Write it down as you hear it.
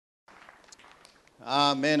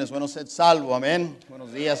Amén, es bueno ser salvo, amén.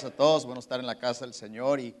 Buenos días a todos, bueno estar en la casa del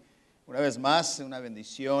Señor y una vez más, una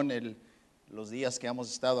bendición los días que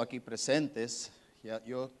hemos estado aquí presentes.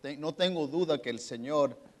 No tengo duda que el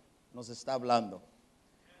Señor nos está hablando.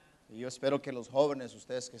 Y yo espero que los jóvenes,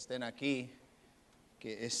 ustedes que estén aquí,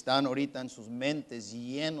 que están ahorita en sus mentes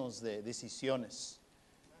llenos de decisiones.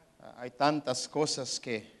 Hay tantas cosas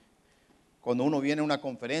que cuando uno viene a una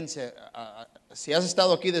conferencia, si has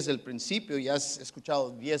estado aquí desde el principio y has escuchado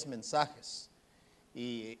 10 mensajes,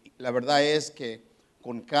 y la verdad es que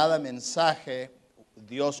con cada mensaje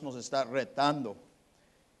Dios nos está retando.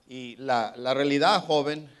 Y la realidad,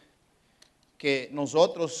 joven, que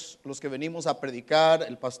nosotros, los que venimos a predicar,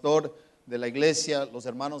 el pastor de la iglesia, los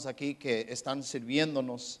hermanos aquí que están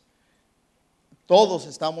sirviéndonos, todos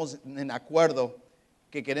estamos en acuerdo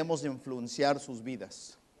que queremos influenciar sus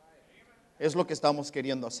vidas. Es lo que estamos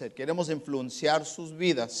queriendo hacer. Queremos influenciar sus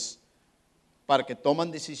vidas para que tomen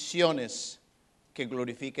decisiones que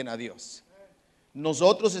glorifiquen a Dios.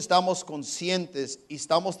 Nosotros estamos conscientes y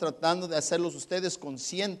estamos tratando de hacerlos ustedes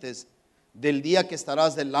conscientes del día que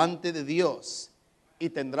estarás delante de Dios y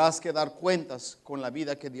tendrás que dar cuentas con la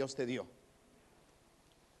vida que Dios te dio.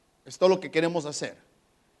 Es todo lo que queremos hacer.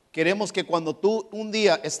 Queremos que cuando tú un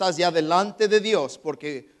día estás ya delante de Dios,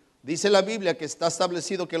 porque dice la Biblia que está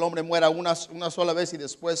establecido que el hombre muera una sola vez y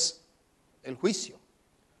después el juicio.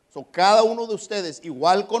 Cada uno de ustedes,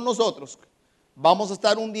 igual con nosotros, vamos a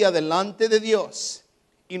estar un día delante de Dios.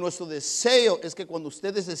 Y nuestro deseo es que cuando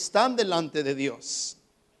ustedes están delante de Dios,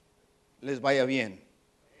 les vaya bien.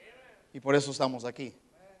 Y por eso estamos aquí.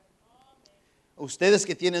 Ustedes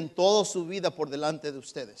que tienen toda su vida por delante de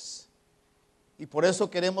ustedes. Y por eso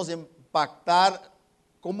queremos impactar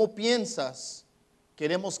cómo piensas.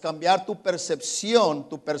 Queremos cambiar tu percepción,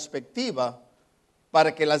 tu perspectiva,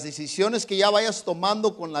 para que las decisiones que ya vayas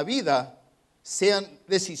tomando con la vida sean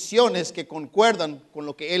decisiones que concuerdan con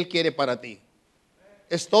lo que Él quiere para ti.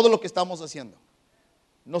 Es todo lo que estamos haciendo.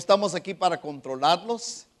 No estamos aquí para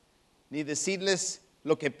controlarlos, ni decirles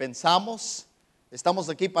lo que pensamos. Estamos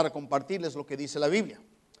aquí para compartirles lo que dice la Biblia.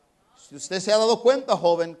 Si usted se ha dado cuenta,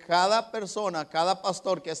 joven, cada persona, cada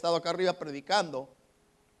pastor que ha estado acá arriba predicando,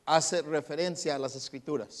 hace referencia a las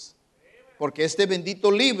Escrituras, porque este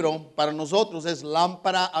bendito libro para nosotros es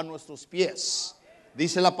lámpara a nuestros pies.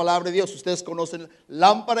 Dice la palabra de Dios, ustedes conocen,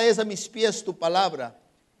 lámpara es a mis pies tu palabra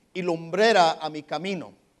y lumbrera a mi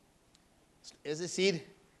camino. Es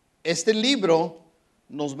decir, este libro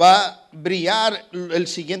nos va a brillar el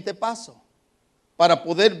siguiente paso para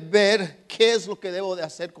poder ver qué es lo que debo de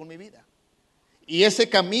hacer con mi vida. Y ese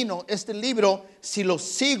camino, este libro, si lo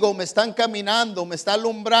sigo, me está encaminando, me está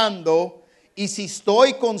alumbrando. Y si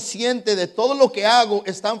estoy consciente de todo lo que hago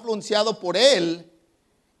está influenciado por él,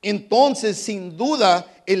 entonces sin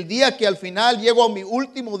duda el día que al final llego a mi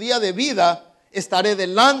último día de vida, estaré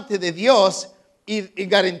delante de Dios y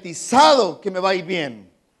garantizado que me va a ir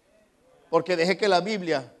bien. Porque dejé que la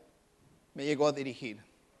Biblia me llegó a dirigir.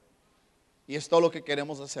 Y es todo lo que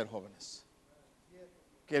queremos hacer, jóvenes.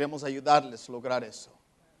 Queremos ayudarles a lograr eso.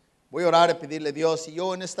 Voy a orar y pedirle a Dios. Y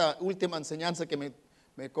yo en esta última enseñanza que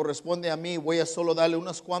me corresponde a mí, voy a solo darle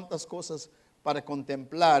unas cuantas cosas para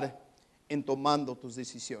contemplar en tomando tus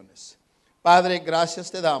decisiones. Padre, gracias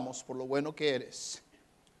te damos por lo bueno que eres.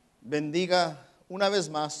 Bendiga una vez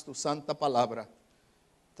más tu santa palabra.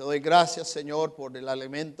 Te doy gracias, Señor, por el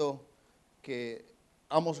alimento que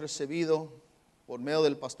hemos recibido por medio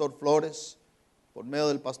del pastor Flores, por medio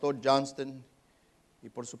del pastor Johnston, y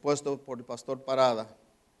por supuesto por el pastor Parada.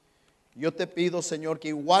 Yo te pido, Señor, que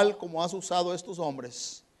igual como has usado a estos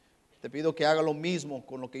hombres, te pido que haga lo mismo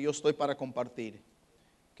con lo que yo estoy para compartir.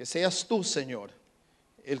 Que seas tú, Señor,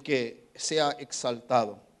 el que sea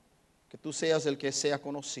exaltado. Que tú seas el que sea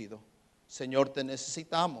conocido. Señor, te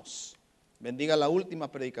necesitamos. Bendiga la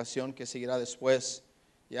última predicación que seguirá después,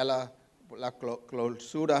 ya la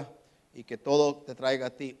clausura, y que todo te traiga a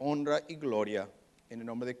ti honra y gloria. En el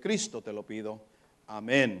nombre de Cristo te lo pido.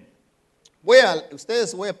 Amén. Voy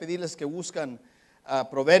a pedirles que buscan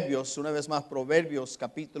Proverbios, una vez más Proverbios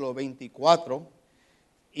capítulo 24.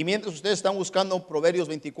 Y mientras ustedes están buscando Proverbios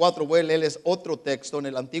 24, voy a leerles otro texto en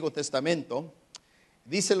el Antiguo Testamento.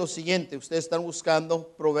 Dice lo siguiente, ustedes están buscando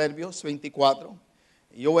Proverbios 24.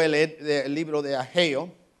 Yo voy a leer el libro de Ageo.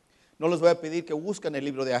 No les voy a pedir que busquen el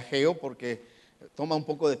libro de Ageo porque toma un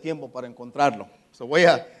poco de tiempo para encontrarlo. Voy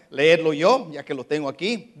a leerlo yo, ya que lo tengo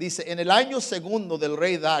aquí. Dice, en el año segundo del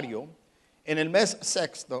rey Dario, en el mes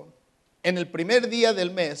sexto, en el primer día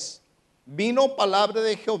del mes, vino palabra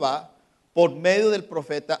de Jehová por medio del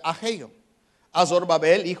profeta Ageo, a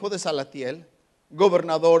Zorobabel, hijo de Salatiel,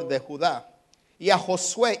 gobernador de Judá, y a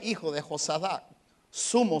Josué, hijo de Josadac,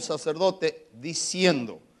 sumo sacerdote,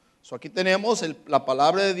 diciendo. So aquí tenemos la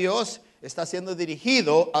palabra de Dios está siendo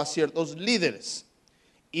dirigido a ciertos líderes.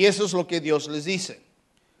 Y eso es lo que Dios les dice.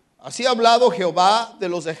 Así ha hablado Jehová de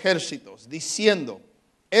los ejércitos, diciendo,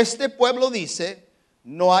 este pueblo dice,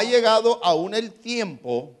 no ha llegado aún el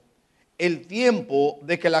tiempo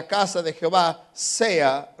de que la casa de Jehová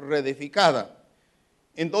sea reedificada.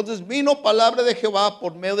 Entonces vino palabra de Jehová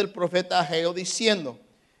por medio del profeta Ageo diciendo,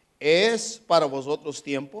 ¿es para vosotros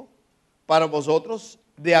tiempo, para vosotros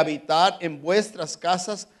de habitar en vuestras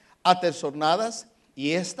casas atesoradas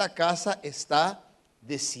y esta casa está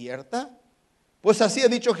desierta? Pues así ha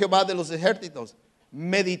dicho Jehová de los ejércitos,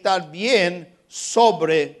 meditad bien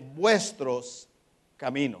sobre vuestros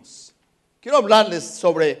caminos. Quiero hablarles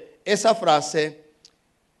sobre esa frase,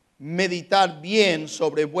 meditar bien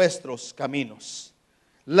sobre vuestros caminos.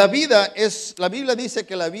 La Biblia dice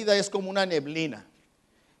que la vida es como una neblina.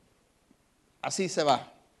 Así se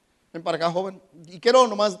va. Ven para acá, joven. Y quiero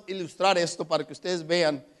nomás ilustrar esto para que ustedes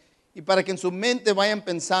vean y para que en su mente vayan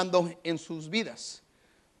pensando en sus vidas.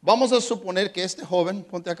 Vamos a suponer que este joven,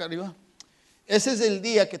 ponte acá arriba, ese es el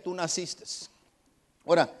día que tú naciste.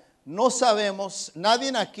 Ahora, no sabemos,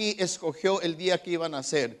 nadie aquí escogió el día que iba a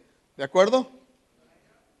nacer, ¿de acuerdo?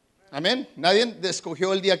 Amén. Nadie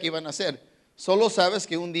escogió el día que iba a nacer. Solo sabes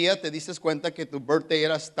que un día te diste cuenta que tu birthday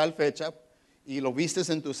era tal fecha y lo vistes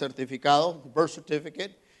en tu certificado, birth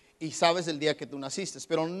certificate, y sabes el día que tú naciste.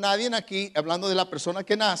 Pero nadie aquí, hablando de la persona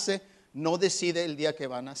que nace, no decide el día que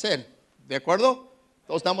va a nacer. ¿De acuerdo?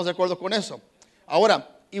 Todos estamos de acuerdo con eso.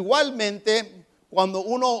 Ahora, igualmente, cuando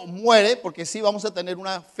uno muere, porque sí vamos a tener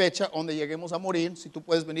una fecha donde lleguemos a morir, si tú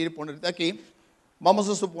puedes venir y ponerte aquí, vamos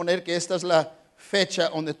a suponer que esta es la fecha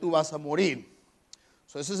donde tú vas a morir.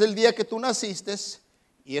 So, ese es el día que tú naciste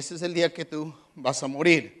y ese es el día que tú vas a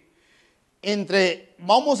morir.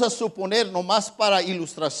 Vamos a suponer, nomás para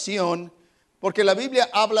ilustración, porque la Biblia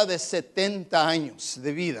habla de 70 años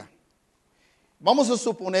de vida. Vamos a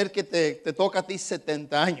suponer que te toca a ti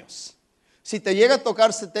 70 años. Si te llega a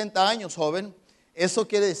tocar 70 años, joven, eso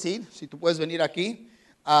quiere decir, si tú puedes venir aquí,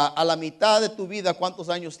 a la mitad de tu vida, ¿cuántos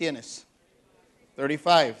años tienes?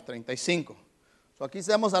 35. So, aquí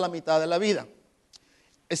estamos a la mitad de la vida.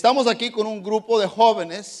 Estamos aquí con un grupo de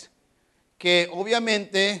jóvenes que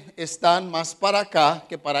obviamente están más para acá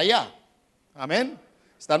que para allá. Amén.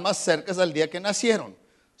 Están más cerca del día que nacieron.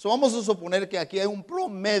 So, vamos a suponer que aquí hay un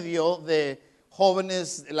promedio de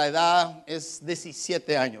jóvenes, la edad es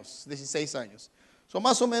 17 años, 16 años. So,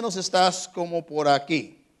 más o menos estás como por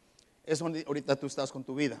aquí. Es donde ahorita tú estás con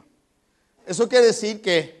tu vida. Eso quiere decir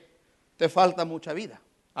que te falta mucha vida.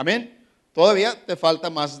 Amén. Todavía te falta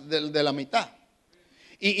más de la mitad.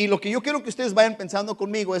 Y lo que yo quiero que ustedes vayan pensando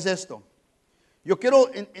conmigo es esto. Yo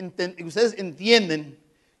quiero que ustedes entiendan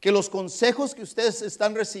que los consejos que ustedes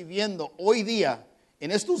están recibiendo hoy día,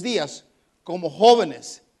 en estos días, como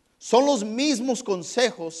jóvenes, son los mismos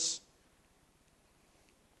consejos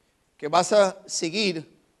que vas a seguir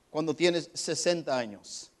cuando tienes 60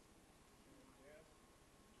 años.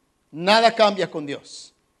 Nada cambia con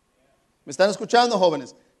Dios. ¿Me están escuchando,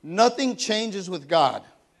 jóvenes? Nothing changes with God.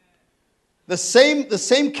 The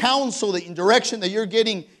same counsel and direction that you're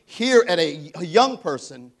getting here at a young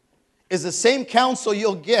person is the same counsel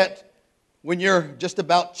you'll get when you're just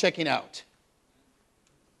about checking out.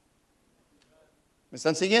 ¿Me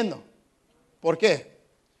están siguiendo? ¿Por qué?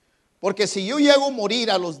 Porque si yo llego a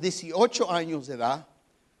morir a los 18 años de edad,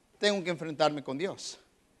 tengo que enfrentarme con Dios.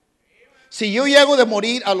 Si yo llego de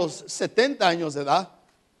morir a los 70 años de edad,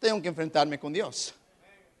 tengo que enfrentarme con Dios.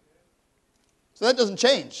 So that doesn't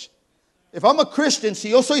change. If I'm a Christian, si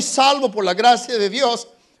yo soy salvo por la gracia de Dios,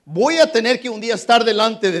 voy a tener que un día estar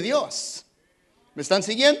delante de Dios. ¿Me están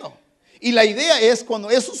siguiendo? Y la idea es, cuando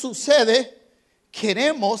eso sucede,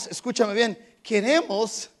 queremos, escúchame bien,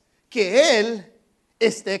 queremos que Él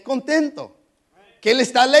esté contento, que Él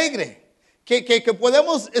está alegre, que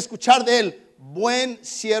podemos escuchar de Él, buen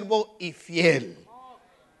siervo y fiel.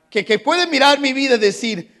 Que puede mirar mi vida y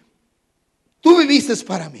decir, tú viviste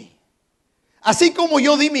para mí. Así como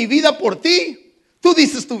yo di mi vida por ti, tú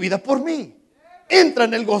dices tu vida por mí. Entra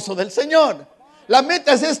en el gozo del Señor. La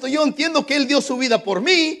meta es esto. Yo entiendo que Él dio su vida por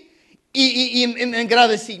mí y en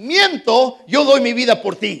agradecimiento yo doy mi vida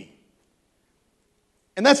por ti.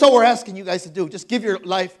 And that's all we're asking you guys to do. Just give your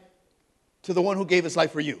life to the one who gave his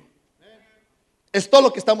life for you. Es todo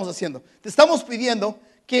lo que estamos haciendo. Te estamos pidiendo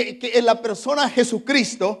que la persona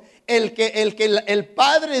Jesucristo, el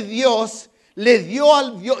Padre Dios le dio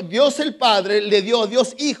al Dios el Padre, le dio a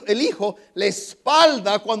Dios el Hijo la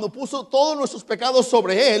espalda cuando puso todos nuestros pecados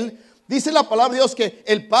sobre Él. Dice la palabra de Dios que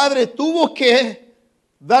el Padre tuvo que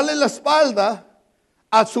darle la espalda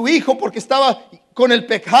a su hijo porque estaba con el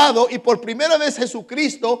pecado, y por primera vez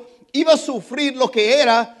Jesucristo iba a sufrir lo que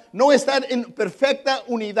era no estar en perfecta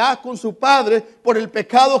unidad con su Padre por el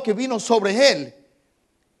pecado que vino sobre él.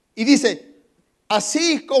 Y dice,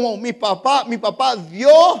 así como mi papá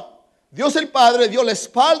dio, Dios el Padre dio la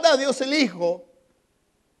espalda a Dios el Hijo,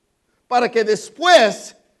 para que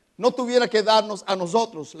después no tuviera que darnos a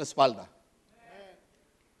nosotros la espalda.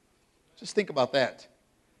 Just think about that.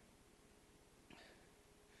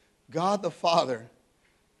 God the Father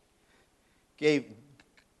gave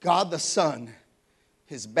God the Son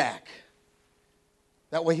his back.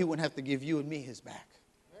 That way he wouldn't have to give you and me his back.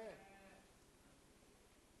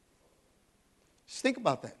 Just think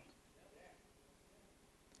about that.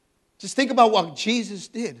 Just think about what Jesus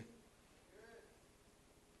did.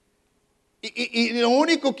 Y lo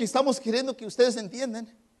único que estamos queriendo que ustedes entiendan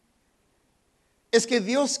es que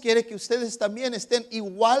Dios quiere que ustedes también estén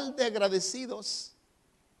igual de agradecidos.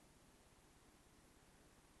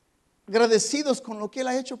 Agradecidos con lo que Él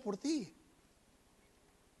ha hecho por ti.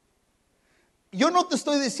 Yo no te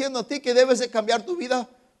estoy diciendo a ti que debes de cambiar tu vida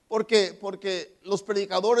porque los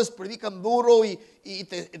predicadores predican duro y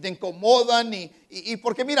te incomodan y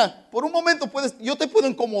porque mira, por un momento yo te puedo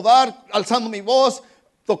incomodar alzando mi voz,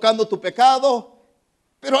 tocando tu pecado,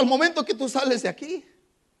 pero al momento que tú sales de aquí,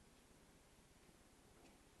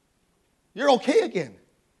 you're okay again.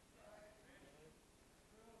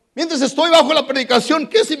 Mientras estoy bajo la predicación,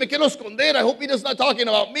 ¿qué si me quiero esconder? I hope he's not talking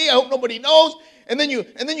about me. I hope nobody knows. And then you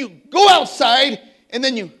go outside and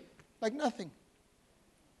then you like nothing.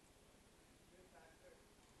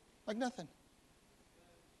 Like nothing.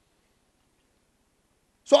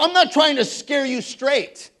 So I'm not trying to scare you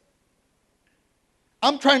straight.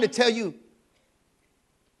 I'm trying to tell you,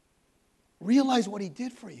 realize what he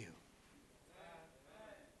did for you.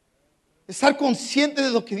 Estar consciente de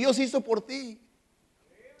lo que Dios hizo por ti.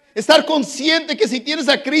 Estar consciente que si tienes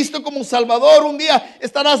a Cristo como Salvador, un día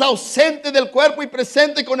estarás ausente del cuerpo y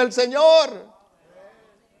presente con el Señor.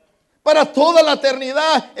 Para toda la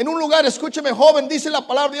eternidad, en un lugar, escúcheme joven, dice la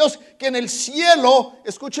palabra de Dios, que en el cielo,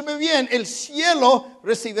 escúcheme bien, el cielo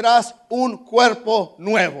recibirás un cuerpo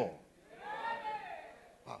nuevo.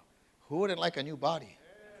 Wow. Who wouldn't like a new body?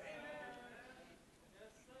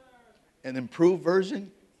 An improved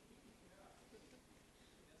version?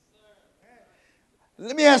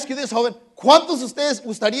 Let me ask you this, joven. ¿Cuántos de ustedes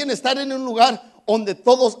gustarían estar en un lugar donde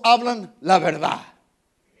todos hablan la verdad?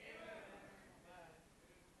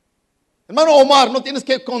 Hermano Omar, no tienes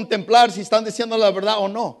que contemplar si están diciendo la verdad o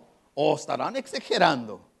no. O estarán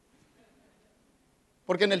exagerando.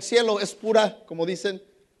 Porque en el cielo es pura, como dicen,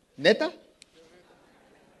 neta.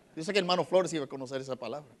 Yo sé que el hermano Flores iba a conocer esa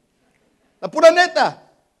palabra. La pura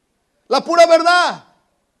neta. La pura verdad.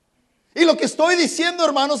 Y lo que estoy diciendo,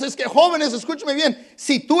 hermanos, es que jóvenes, escúchame bien,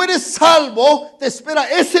 si tú eres salvo, te espera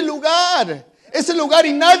ese lugar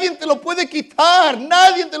y nadie te lo puede quitar,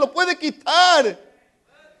 nadie te lo puede quitar.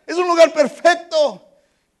 Es un lugar perfecto.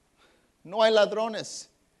 No hay ladrones.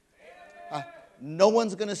 No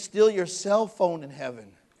one's going to steal your cell phone in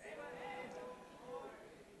heaven.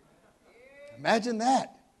 Imagine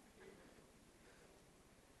that.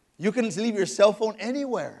 You can leave your cell phone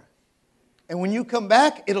anywhere. And when you come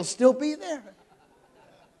back, it'll still be there.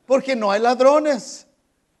 Porque no hay ladrones.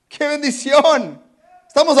 ¡Qué bendición!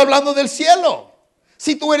 Estamos hablando del cielo.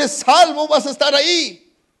 Si tú eres salvo, vas a estar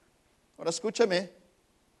ahí. Ahora escúchame.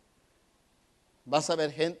 Vas a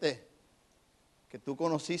ver gente que tú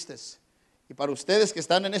conociste. Y para ustedes que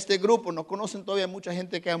están en este grupo, no conocen todavía mucha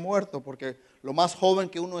gente que ha muerto, porque lo más joven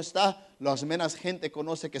que uno está, las menos gente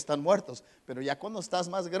conoce que están muertos. Pero ya cuando estás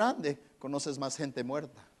más grande, conoces más gente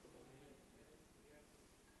muerta.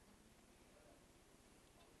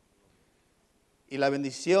 Y la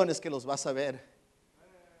bendición es que los vas a ver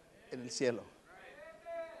en el cielo.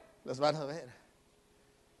 Los vas a ver.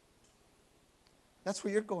 That's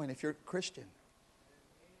where you're going if you're a Christian.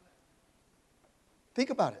 Think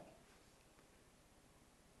about it.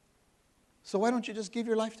 So why don't you just give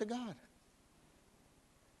your life to God?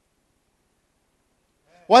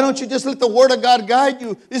 Why don't you just let the Word of God guide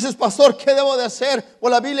you? Dices, pastor, ¿qué debo de hacer?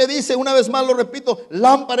 Pues la Biblia dice, una vez más lo repito,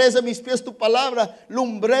 lámpara es a mis pies tu palabra,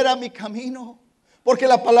 lumbrera mi camino. Porque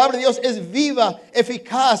la palabra de Dios es viva,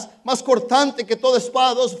 eficaz, más cortante que toda espada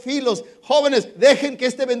de dos filos. Jóvenes, dejen que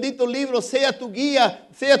este bendito libro sea tu guía,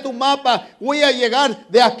 sea tu mapa. Voy a llegar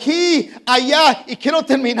de aquí a allá y quiero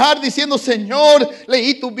terminar diciendo, Señor,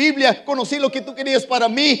 leí tu Biblia, conocí lo que tú querías para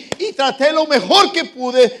mí y traté lo mejor que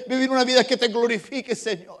pude vivir una vida que te glorifique,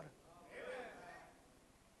 Señor.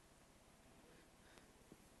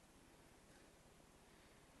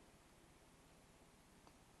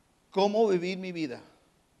 ¿Cómo vivir mi vida?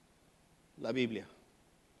 la Biblia.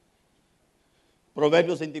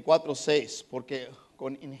 Proverbios 24:6, porque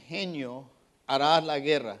con ingenio harás la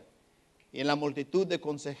guerra y en la multitud de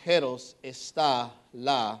consejeros está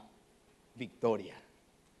la victoria.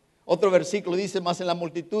 Otro versículo dice, más en la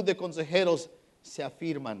multitud de consejeros se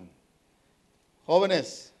afirman.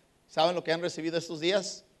 Jóvenes, ¿saben lo que han recibido estos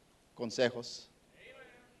días? Consejos.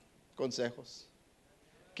 Consejos.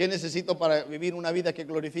 ¿Qué necesito para vivir una vida que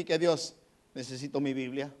glorifique a Dios? Necesito mi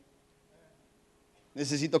Biblia.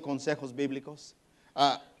 Necesito consejos bíblicos.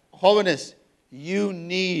 Jóvenes, you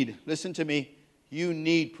need, listen to me, you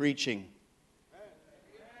need preaching.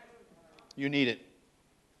 You need it.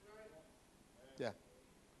 Yeah.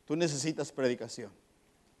 Tú necesitas predicación.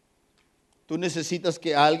 Tú necesitas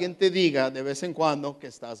que alguien te diga de vez en cuando que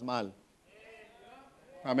estás mal.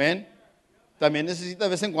 Amén. También necesitas de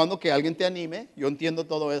vez en cuando que alguien te anime. Yo entiendo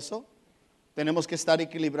todo eso. Tenemos que estar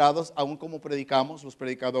equilibrados, aún como predicamos, los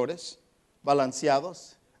predicadores,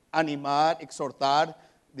 balanceados, animar, exhortar,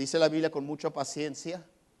 dice la Biblia, con mucha paciencia.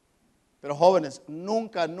 Pero jóvenes,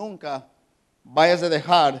 nunca, nunca vayas a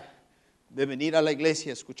dejar de venir a la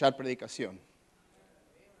iglesia a escuchar predicación.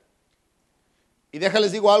 Y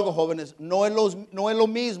déjales digo algo, jóvenes, no es lo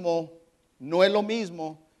mismo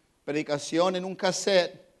predicación en un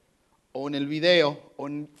cassette o en el video o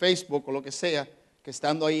en Facebook o lo que sea, que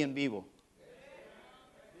estando ahí en vivo.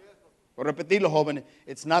 Por repetirlo, jóvenes,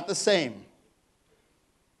 it's not the same.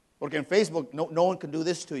 Porque en Facebook no one can do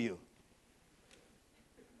this to you.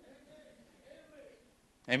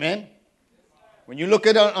 Amen. When you look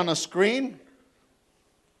at it on a screen,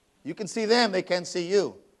 you can see them, they can't see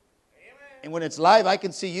you. And when it's live, I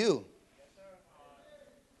can see you.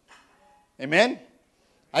 Amen.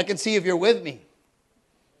 I can see if you're with me.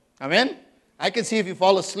 Amen. I can see if you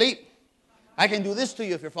fall asleep. I can do this to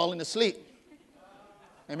you if you're falling asleep.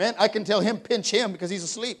 Amen. I can tell him, pinch him because he's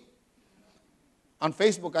asleep. On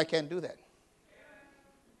Facebook, I can't do that.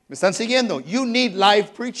 ¿Me están siguiendo? You need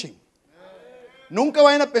live preaching. Nunca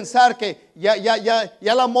vayan a pensar que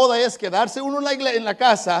ya la moda es quedarse uno en la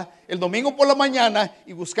casa el domingo por la mañana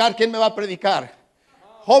y buscar quién me va a predicar.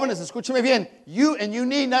 Jóvenes, escúcheme bien. You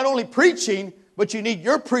need not only preaching, but you need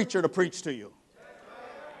your preacher to preach to you.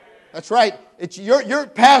 That's right. It's your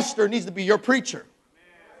pastor needs to be your preacher.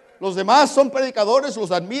 Los demás son predicadores,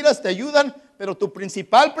 los admiras, te ayudan, pero tu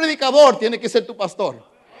principal predicador tiene que ser tu pastor.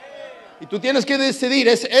 Y tú tienes que decidir,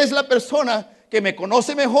 es la persona que me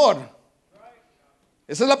conoce mejor.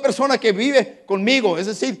 Esa es la persona que vive conmigo, es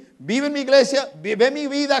decir, vive en mi iglesia, vive mi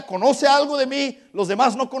vida, conoce algo de mí, los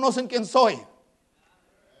demás no conocen quién soy.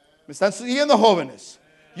 ¿Me están siguiendo, jóvenes?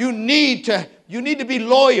 You need to be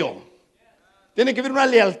loyal. Tiene que haber una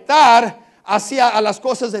lealtad hacia las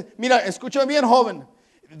cosas mira, escúchame bien, joven.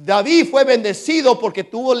 David fue bendecido porque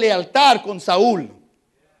tuvo lealtad con Saúl.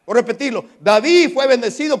 Voy a repetirlo. David fue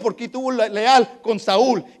bendecido porque tuvo leal con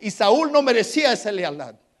Saúl. Y Saúl no merecía esa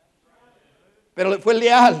lealtad. Pero fue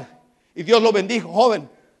leal. Y Dios lo bendijo. Joven,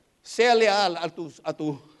 sea leal a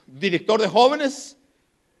tu director de jóvenes,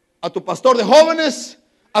 a tu pastor de jóvenes,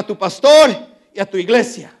 a tu pastor y a tu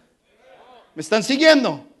iglesia. ¿Me están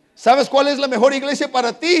siguiendo? ¿Sabes cuál es la mejor iglesia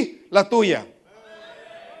para ti? La tuya.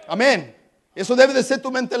 Amén. Eso debe de ser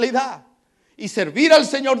tu mentalidad. Y servir al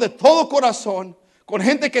Señor de todo corazón, con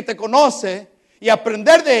gente que te conoce, y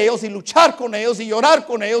aprender de ellos, y luchar con ellos, y llorar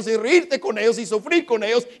con ellos, y reírte con ellos, y sufrir con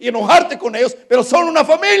ellos, y enojarte con ellos, pero son una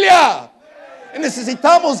familia. Y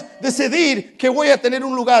necesitamos decidir que voy a tener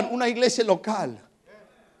un lugar, una iglesia local,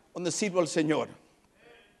 donde sirvo al Señor.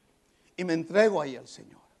 Y me entrego ahí al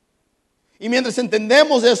Señor. Y mientras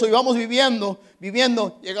entendemos eso y vamos viviendo,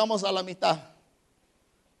 llegamos a la mitad.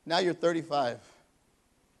 Now you're 35.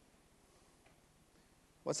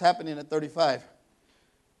 What's happening at 35?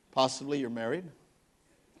 Possibly you're married.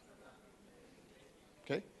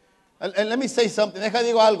 Okay. And let me say something. Deja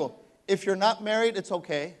digo algo. If you're not married, it's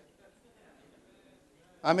okay.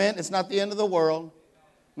 Amen. It's not the end of the world.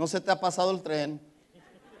 No se te ha pasado el tren.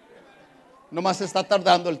 Nomás se está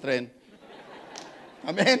tardando el tren.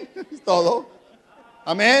 Amén. Es todo.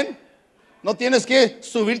 Amén. No tienes que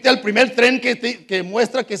subirte al primer tren que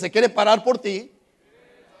muestra que se quiere parar por ti.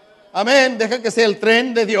 Amén. Deja que sea el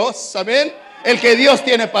tren de Dios. Amén. El que Dios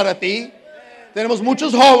tiene para ti. Tenemos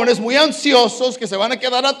muchos jóvenes muy ansiosos que se van a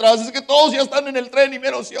quedar atrás. Es que todos ya están en el tren y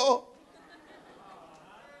menos yo.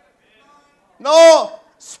 No.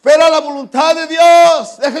 Espera la voluntad de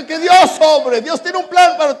Dios. Deja que Dios sobre. Dios tiene un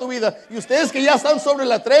plan para tu vida. Y ustedes que ya están sobre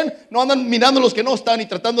la tren, no andan mirando a los que no están y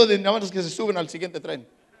tratando de nada más que se suben al siguiente tren.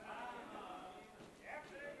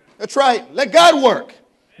 That's right. Let God work.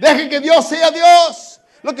 Deje que Dios sea Dios.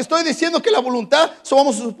 Lo que estoy diciendo es que la voluntad,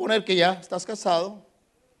 vamos a suponer que ya estás casado.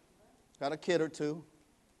 got a kid or two.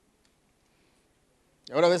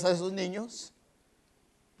 Y ahora ves a esos niños,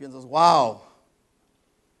 piensas, wow,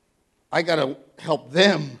 I got to help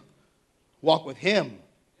them walk with Him.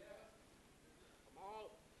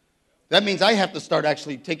 That means I have to start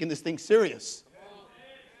actually taking this thing serious.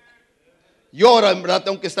 Yo ahora en verdad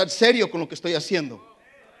tengo que estar serio con lo que estoy haciendo.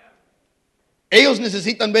 Ellos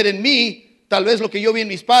necesitan ver en mí tal vez lo que yo vi en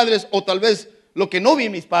mis padres o tal vez lo que no vi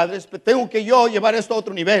en mis padres, pero tengo que yo llevar esto a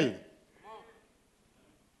otro nivel.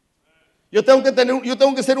 Yo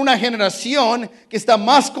tengo que ser una generación que está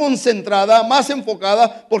más concentrada, más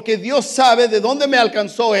enfocada, porque Dios sabe de dónde me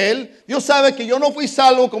alcanzó Él. Dios sabe que yo no fui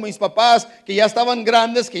salvo como mis papás, que ya estaban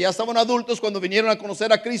grandes, que ya estaban adultos cuando vinieron a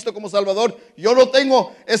conocer a Cristo como Salvador. Yo no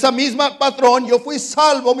tengo esa misma patrón. Yo fui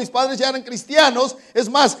salvo, mis padres ya eran cristianos. Es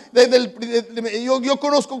más, yo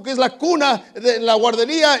conozco que es la cuna de la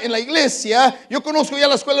guardería en la iglesia. Yo conozco ya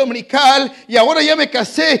la escuela dominical y ahora ya me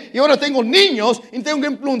casé y ahora tengo niños y tengo que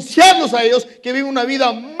influenciarlos a ellos que viven una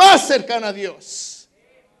vida más cercana a Dios.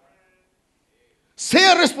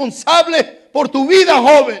 Sea responsable por tu vida,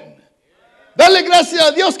 joven. Dale gracias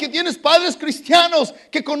a Dios que tienes padres cristianos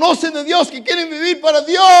que conocen de Dios, que quieren vivir para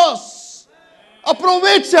Dios.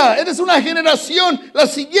 Aprovecha, eres una generación, la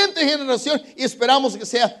siguiente generación, y esperamos que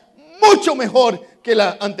sea mucho mejor que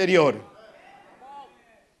la anterior.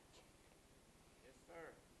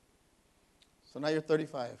 So now you're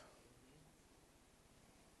 35.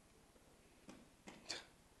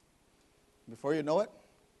 Before you know it,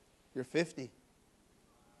 you're 50.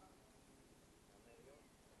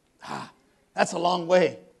 That's a long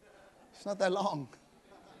way. It's not that long.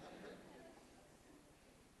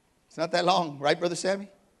 It's not that long, right, Brother Sammy?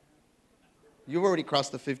 You've already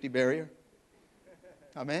crossed the 50 barrier.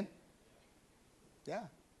 Amen? Yeah.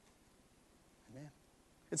 Amen.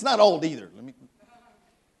 It's not old either.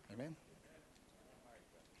 Amen?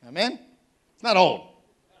 Amen? It's not old.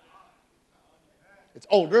 It's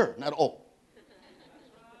older, not old.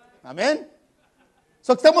 Amén.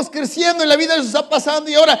 So, estamos creciendo en la vida, eso está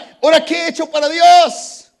pasando. Y ahora ¿qué he hecho para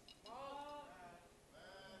Dios?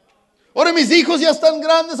 Ahora mis hijos ya están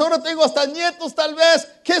grandes, ahora tengo hasta nietos tal vez.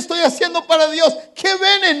 ¿Qué estoy haciendo para Dios? ¿Qué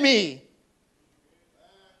ven en mí?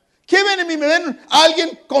 ¿Qué ven en mí? ¿Me ven a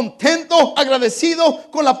alguien contento,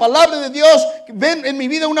 agradecido con la palabra de Dios? ¿Ven en mi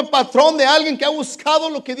vida un patrón de alguien que ha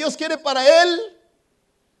buscado lo que Dios quiere para él?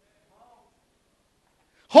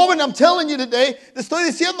 Joven, I'm telling you today, te estoy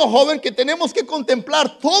diciendo, joven, que tenemos que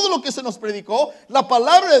contemplar todo lo que se nos predicó, la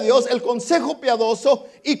palabra de Dios, el consejo piadoso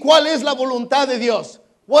y cuál es la voluntad de Dios.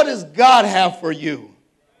 What does God have for you?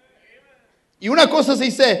 Y una cosa se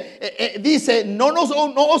dice, no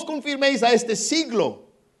os confirméis a este siglo,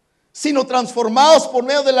 sino transformaos por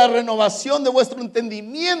medio de la renovación de vuestro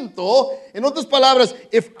entendimiento. En otras palabras,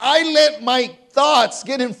 if I let my thoughts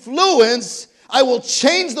get influenced, I will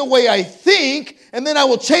change the way I think, and then I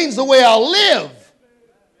will change the way I'll live.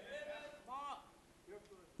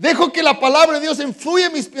 Dejo que la palabra de Dios influya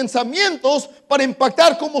en mis pensamientos para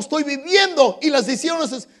impactar cómo estoy viviendo y las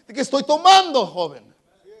decisiones que estoy tomando, joven.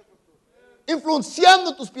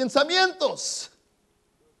 Influenciando tus pensamientos.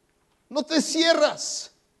 No te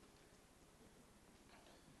cierras.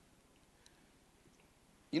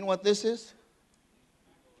 You know what this is?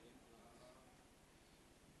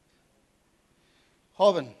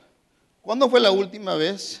 Joven, ¿cuándo fue la última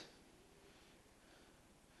vez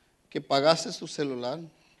que pagaste tu celular?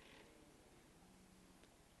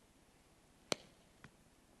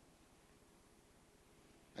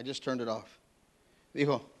 I just turned it off.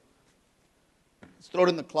 Dijo, let's throw it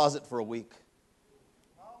in the closet for a week.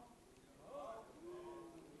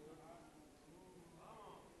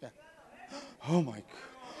 Yeah. Oh my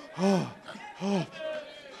God. Oh.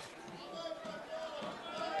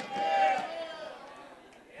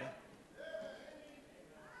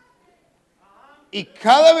 Y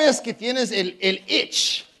cada vez que tienes el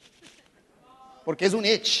itch, porque es un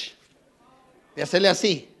itch, de hacerle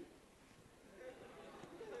así,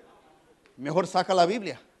 mejor saca la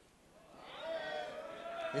Biblia.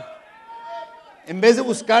 En vez de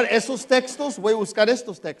buscar esos textos, voy a buscar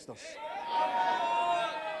estos textos.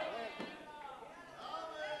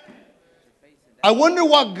 I wonder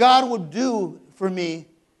what God would do for me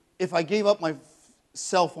if I gave up my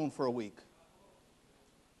cell phone for a week.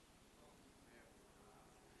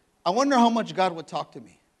 I wonder how much God would talk to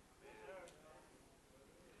me.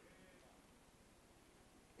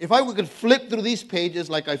 If I could flip through these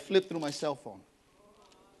pages like I flip through my cell phone.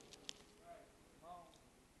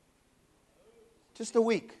 Just a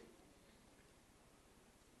week.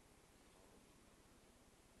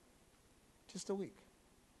 Just a week.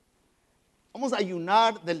 Vamos a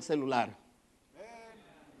ayunar del celular.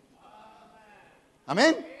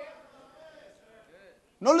 Amén.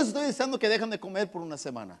 No les estoy diciendo que dejen de comer por una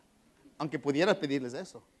semana, aunque pudiera pedirles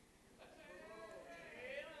eso.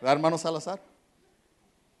 ¿Verdad, hermano Salazar?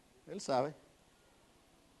 Él sabe.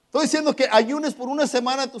 Estoy diciendo que ayunes por una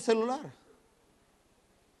semana tu celular.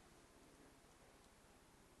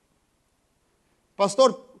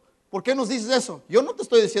 Pastor, ¿por qué nos dices eso? Yo no te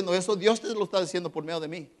estoy diciendo eso, Dios te lo está diciendo por medio de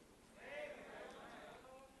mí.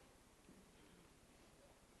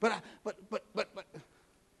 But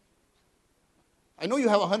I know you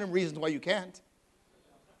have 100 reasons why you can't.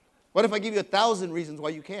 What if I give you 1,000 reasons why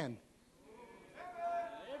you can?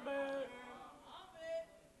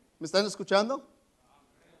 ¿Me están escuchando?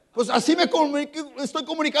 Pues así estoy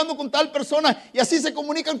comunicando con tal persona y así se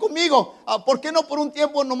comunican conmigo. ¿Por qué no por un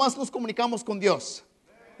tiempo nomás nos comunicamos con Dios?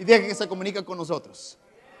 Y deja que se comunique con nosotros.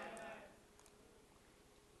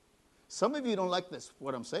 Some of you don't like this,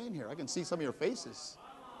 what I'm saying here. I can see some of your faces.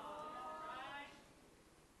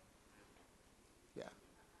 Yeah.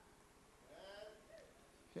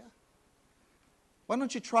 Yeah. Why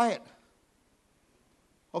don't you try it?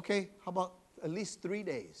 Okay, how about at least 3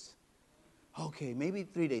 days? Okay, maybe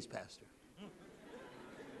 3 days, Pastor.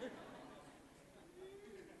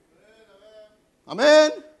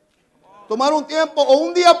 Amén. Tomar un tiempo o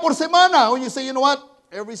un día por semana. When you say, you know what?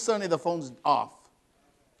 Every Sunday the phone's off.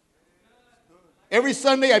 Every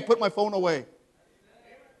Sunday I put my phone away.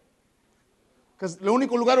 Because el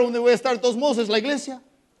único lugar donde voy a estar de todos modos es la iglesia.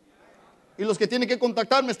 Y los que tienen que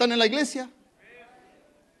contactarme están en la iglesia.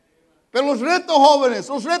 Pero los retos, jóvenes,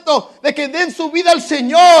 los retos de que den su vida al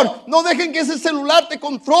Señor. No dejen que ese celular te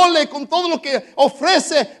controle con todo lo que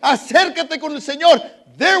ofrece. Acércate con el Señor.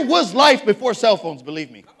 There was life before cell phones,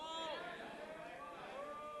 believe me.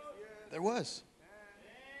 There was.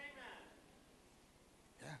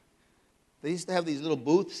 Yeah. They used to have these little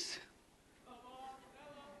booths.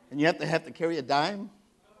 And you have to carry a dime.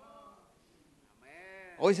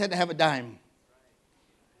 Always had to have a dime.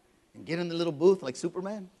 And get in the little booth like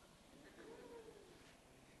Superman.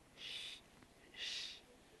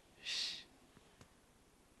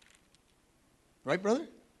 Right, brother?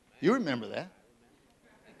 You remember that.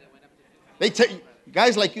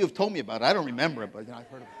 Guys like you have told me about it. I don't remember it, but I've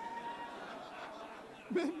heard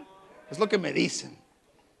of it. Es lo que me dicen.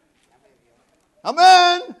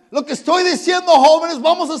 Amén. Lo que estoy diciendo, jóvenes,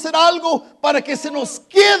 vamos a hacer algo para que se nos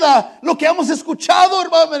queda lo que hemos escuchado,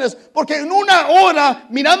 hermanos. Porque en una hora,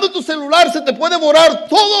 mirando tu celular, se te puede borrar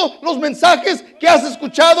todos los mensajes que has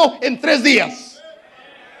escuchado en 3 días.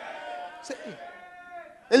 Sí.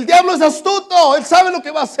 El diablo es astuto, él sabe lo que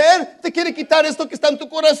va a hacer, te quiere quitar esto que está en tu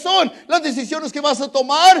corazón, las decisiones que vas a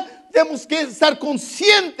tomar. Tenemos que estar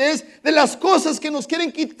conscientes de las cosas que nos quieren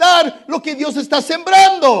quitar lo que Dios está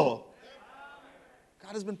sembrando.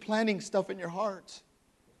 God has been planting stuff in your heart.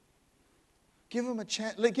 Give him a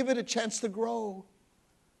chance, give it a chance to grow.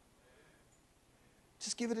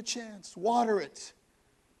 Just give it a chance, water it.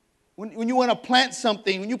 When you want to plant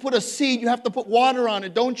something, when you put a seed, you have to put water on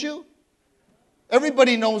it, don't you?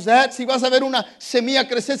 Everybody knows that. Si vas a ver una semilla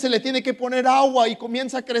crecer, se le tiene que poner agua y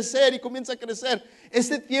comienza a crecer y comienza a crecer.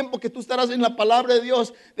 Ese tiempo que tú estarás en la palabra de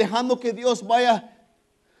Dios, dejando que Dios vaya.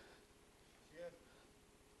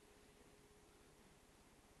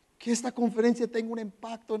 Que esta conferencia tenga un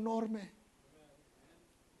impacto enorme.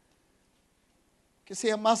 Que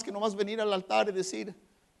sea más que nomás venir al altar y decir,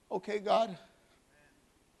 okay, God,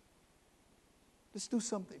 let's do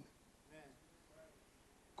something.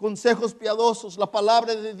 Consejos piadosos, la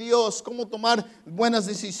palabra de Dios, cómo tomar buenas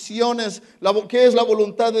decisiones, qué es la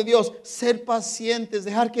voluntad de Dios, ser pacientes,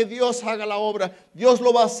 dejar que Dios haga la obra. Dios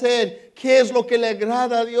lo va a hacer. ¿Qué es lo que le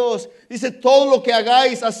agrada a Dios? Dice, todo lo que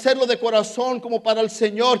hagáis, hacerlo de corazón como para el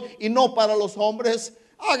Señor y no para los hombres.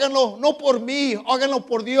 Háganlo, no por mí, háganlo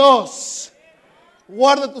por Dios.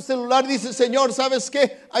 Guarda tu celular, dice, Señor, ¿sabes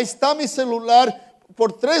qué? Ahí está mi celular.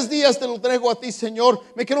 Por 3 días te lo traigo a ti, Señor.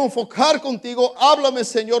 Me quiero enfocar contigo. Háblame,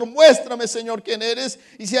 Señor. Muéstrame, Señor, quién eres.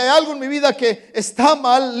 Y si hay algo en mi vida que está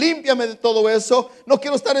mal, límpiame de todo eso. No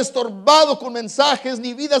quiero estar estorbado con mensajes,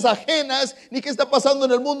 ni vidas ajenas, ni qué está pasando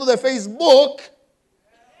en el mundo de Facebook.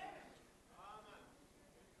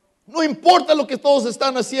 No importa lo que todos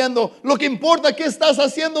están haciendo. Lo que importa es qué estás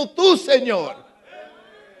haciendo tú, Señor.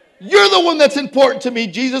 You're the one that's important to me,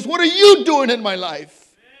 Jesus. What are you doing in my life?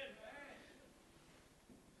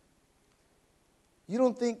 You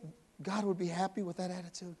don't think God would be happy with that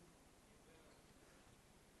attitude?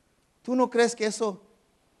 ¿Tú no crees que eso?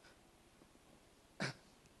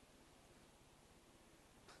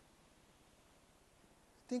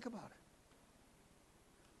 Think about it.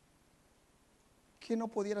 ¿Qué no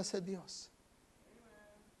pudiera ser Dios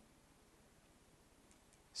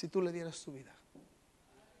si tú le dieras tu vida?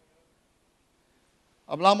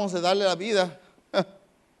 hablamos de darle la vida. Let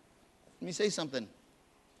me say something.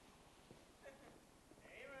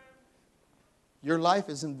 Your life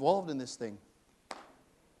is involved in this thing.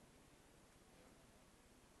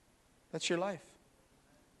 That's your life.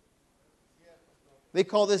 They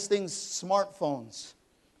call these things smartphones.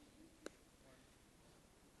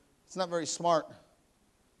 It's not very smart.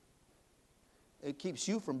 It keeps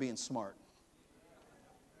you from being smart.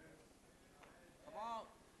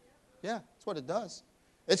 Yeah, that's what it does.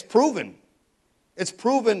 It's proven. It's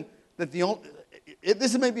proven that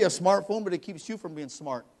this may be a smartphone, but it keeps you from being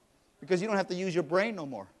smart. Because you don't have to use your brain no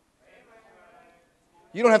more.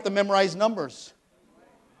 You don't have to memorize numbers.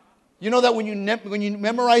 You know that when you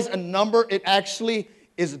memorize a number, it actually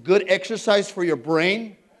is good exercise for your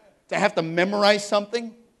brain to have to memorize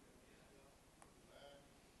something.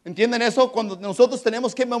 ¿Entienden eso? Cuando nosotros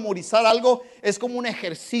tenemos que memorizar algo, es como un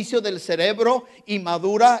ejercicio del cerebro y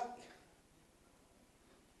madura.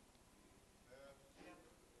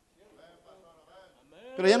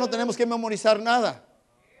 Pero ya no tenemos que memorizar nada.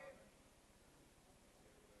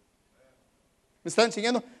 ¿Me están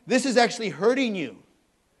enseñando? This is actually hurting you.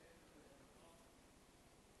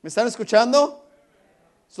 ¿Me están escuchando?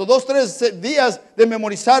 So 2-3 días de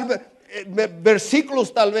memorizar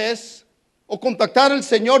versículos tal vez, o contactar al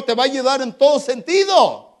Señor te va a ayudar en todo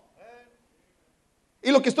sentido. Y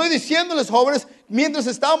lo que estoy diciéndoles, jóvenes, mientras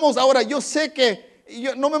estamos ahora, yo sé que,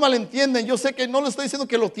 no me malentienden, yo sé que no les estoy diciendo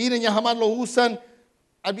que lo tiren, ya jamás lo usan.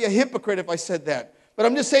 I'd be a hypocrite if I said that. But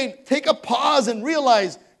I'm just saying, take a pause and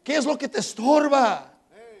realize, ¿qué es lo que te estorba?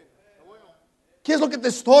 ¿Qué es lo que te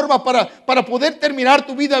estorba para poder terminar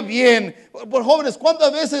tu vida bien? Por jóvenes,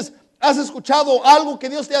 ¿cuántas veces has escuchado algo que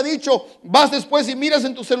Dios te ha dicho? Vas después y miras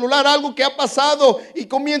en tu celular algo que ha pasado y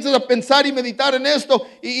comienzas a pensar y meditar en esto.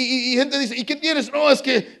 Y gente dice, ¿y qué tienes? No, es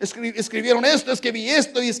que escribieron esto, es que vi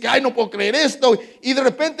esto y es que, ay, no puedo creer esto. Y de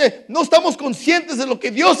repente no estamos conscientes de lo que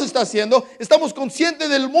Dios está haciendo. Estamos conscientes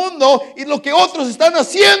del mundo y lo que otros están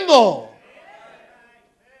haciendo.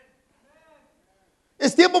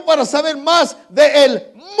 Es tiempo para saber más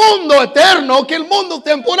del mundo eterno que el mundo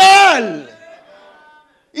temporal.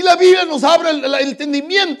 Y la Biblia nos abre el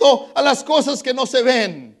entendimiento a las cosas que no se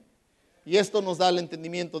ven. Y esto nos da el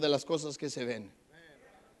entendimiento de las cosas que se ven.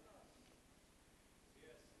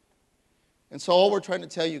 And so all we're trying to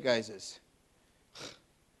tell you guys is,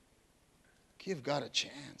 give God a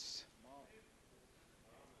chance.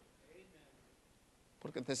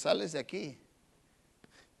 Porque te sales de aquí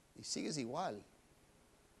y sigues igual.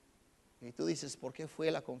 Y tú dices, ¿por qué fui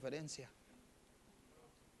a la conferencia?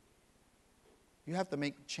 You have to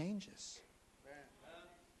make changes.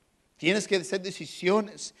 Tienes que hacer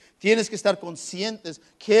decisiones. Tienes que estar conscientes.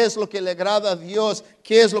 ¿Qué es lo que le agrada a Dios?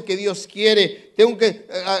 ¿Qué es lo que Dios quiere? Tengo que,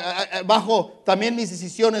 bajo también mis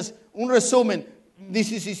decisiones, un resumen.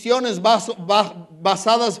 Mis decisiones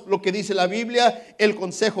basadas en lo que dice la Biblia, el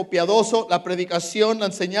consejo piadoso, la predicación, la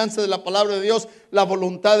enseñanza de la palabra de Dios, la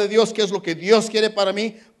voluntad de Dios, qué es lo que Dios quiere para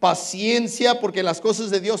mí, paciencia, porque las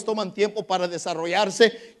cosas de Dios toman tiempo para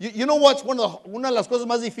desarrollarse. You know what's una de las cosas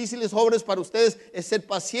más difíciles, jóvenes, para ustedes es ser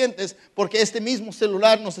pacientes, porque este mismo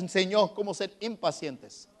celular nos enseñó cómo ser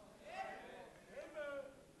impacientes.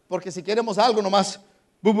 Porque si queremos algo nomás,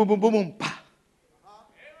 boom, boom, boom, boom, boom, pa.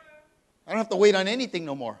 I don't have to wait on anything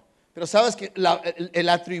no more. Pero sabes que el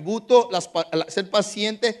atributo, ser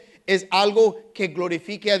paciente es algo que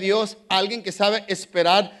glorifique a Dios. Alguien que sabe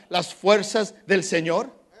esperar las fuerzas del Señor.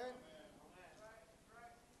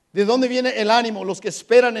 ¿De dónde viene el ánimo? Los que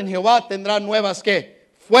esperan en Jehová tendrán nuevas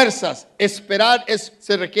 ¿qué? Fuerzas. Esperar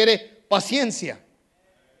se requiere paciencia.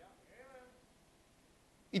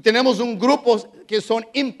 Y tenemos un grupo que son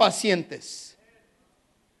impacientes.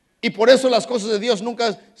 Y por eso las cosas de Dios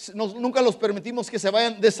nunca los permitimos que se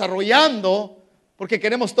vayan desarrollando, porque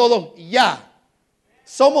queremos todo ya.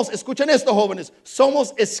 Escuchen esto, jóvenes,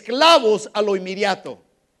 somos esclavos a lo inmediato.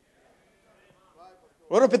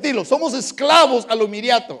 Voy a repetirlo, somos esclavos a lo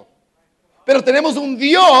inmediato. Pero tenemos un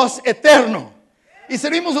Dios eterno. Y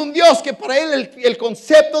servimos a un Dios que para Él el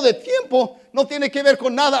concepto de tiempo no tiene que ver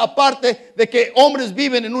con nada aparte de que hombres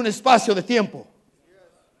viven en un espacio de tiempo.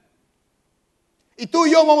 Y tú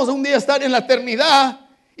y yo vamos a un día estar en la eternidad.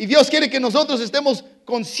 Y Dios quiere que nosotros estemos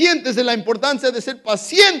conscientes de la importancia de ser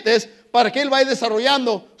pacientes para que Él vaya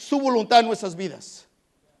desarrollando su voluntad en nuestras vidas.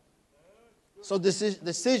 So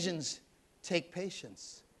decisions take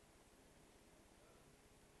patience.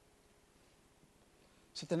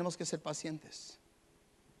 So tenemos que ser pacientes.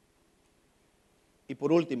 Y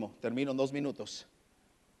por último, termino en 2 minutos.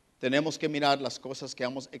 Tenemos que mirar las cosas que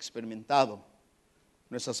hemos experimentado,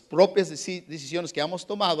 nuestras propias decisiones que hemos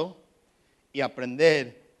tomado y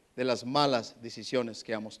aprender de las malas decisiones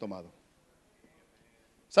que hemos tomado.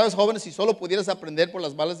 ¿Sabes, jóvenes? Si solo pudieras aprender por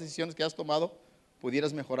las malas decisiones que has tomado,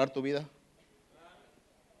 pudieras mejorar tu vida.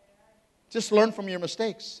 Just learn from your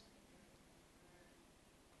mistakes.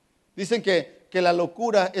 Dicen que la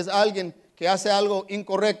locura es alguien que hace algo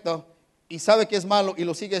incorrecto y sabe que es malo y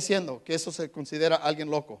lo sigue haciendo, que eso se considera alguien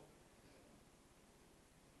loco.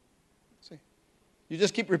 Sí. You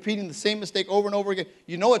just keep repeating the same mistake over and over again.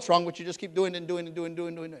 You know it's wrong, but you just keep doing it and doing it and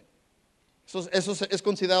doing it. Eso es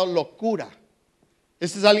considerado locura.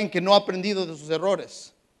 Este es alguien que no ha aprendido de sus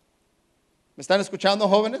errores. ¿Me están escuchando,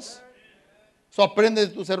 jóvenes? Eso aprende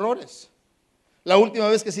de tus errores. La última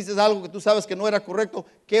vez que hiciste algo que tú sabes que no era correcto,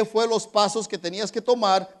 ¿qué fue los pasos que tenías que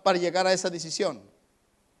tomar para llegar a esa decisión?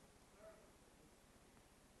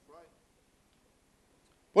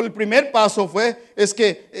 Pues el primer paso es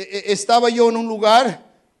que estaba yo en un lugar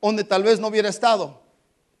donde tal vez no hubiera estado.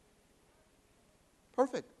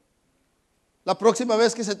 Perfecto. La próxima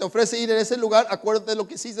vez que se te ofrece ir a ese lugar, acuérdate de lo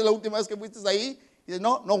que hiciste la última vez que fuiste ahí. Y dices,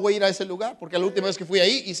 no voy a ir a ese lugar, porque la última vez que fui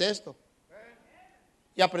ahí hice esto.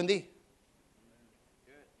 Y aprendí.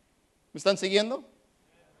 ¿Me están siguiendo?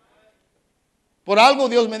 Por algo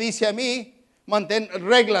Dios me dice a mí, mantén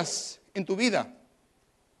reglas en tu vida.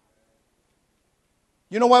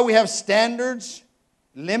 You know why we have standards,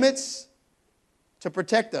 limits? To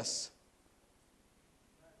protect us.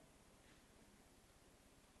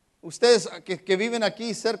 Ustedes que viven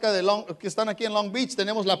aquí cerca de que están aquí en Long Beach,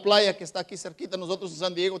 tenemos la playa que está aquí cerquita. Nosotros en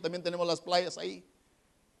San Diego también tenemos las playas ahí.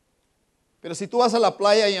 Pero si tú vas a la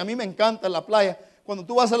playa, y a mí me encanta la playa, cuando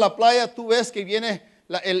tú vas a la playa, tú ves que viene,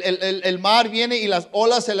 el mar viene y las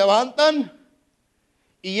olas se levantan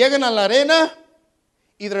y llegan a la arena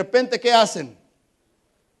y de repente, ¿qué hacen?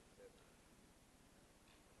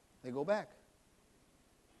 They go back.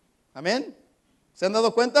 Amén. ¿Se han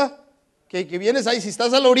dado cuenta? Que vienes ahí, si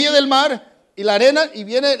estás a la orilla del mar y la arena y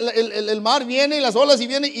viene, el mar viene y las olas y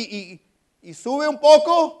viene y sube un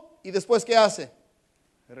poco y después ¿qué hace?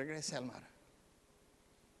 Regresa al mar.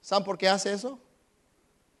 ¿Saben por qué hace eso?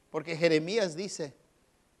 Porque Jeremías dice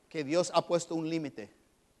que Dios ha puesto un límite.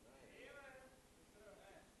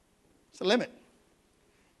 Es el límite.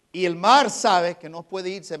 Y el mar sabe que no puede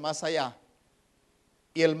irse más allá.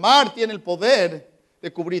 Y el mar tiene el poder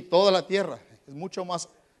de cubrir toda la tierra. Es mucho más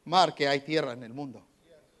mar que hay tierra en el mundo.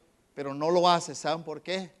 Pero no lo hace. ¿Saben por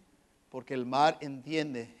qué? Porque el mar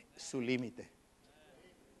entiende su límite.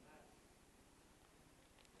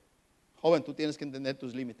 Joven, tú tienes que entender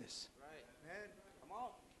tus límites.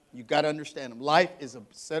 You got to understand them. Life is a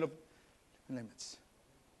set of limits.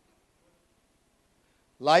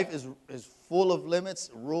 Life is full of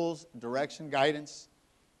limits, rules, direction, guidance.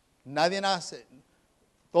 Nadie nace.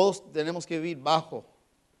 Todos tenemos que vivir bajo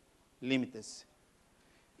límites.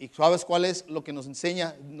 ¿Y sabes cuál es lo que nos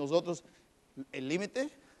enseña nosotros el límite?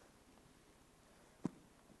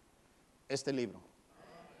 Este libro.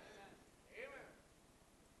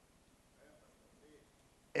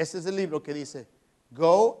 Este es el libro que dice,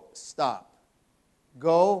 go, stop.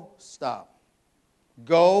 Go, stop.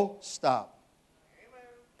 Go, stop.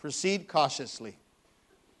 Proceed cautiously.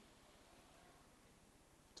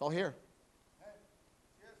 It's all here.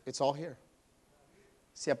 It's all here.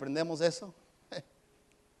 Si aprendemos eso,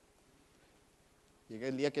 llega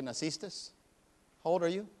el día que naciste. How old are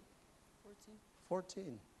you?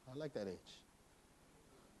 14. I like that age.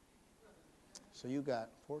 So you got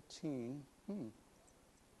 14.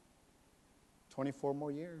 24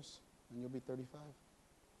 more years, and you'll be 35.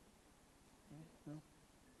 No? No?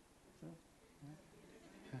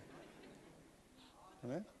 No?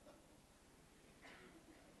 Amen?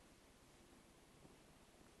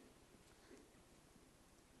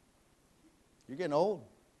 You're getting old.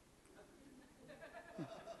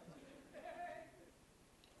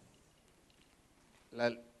 La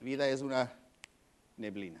vida es una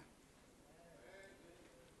neblina.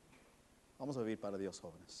 Vamos a vivir para Dios,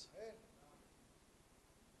 jóvenes.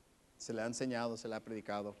 Se le ha enseñado, se le ha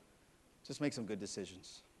predicado. Just make some good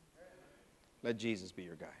decisions. Let Jesus be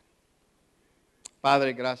your guide.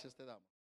 Padre, gracias te damos.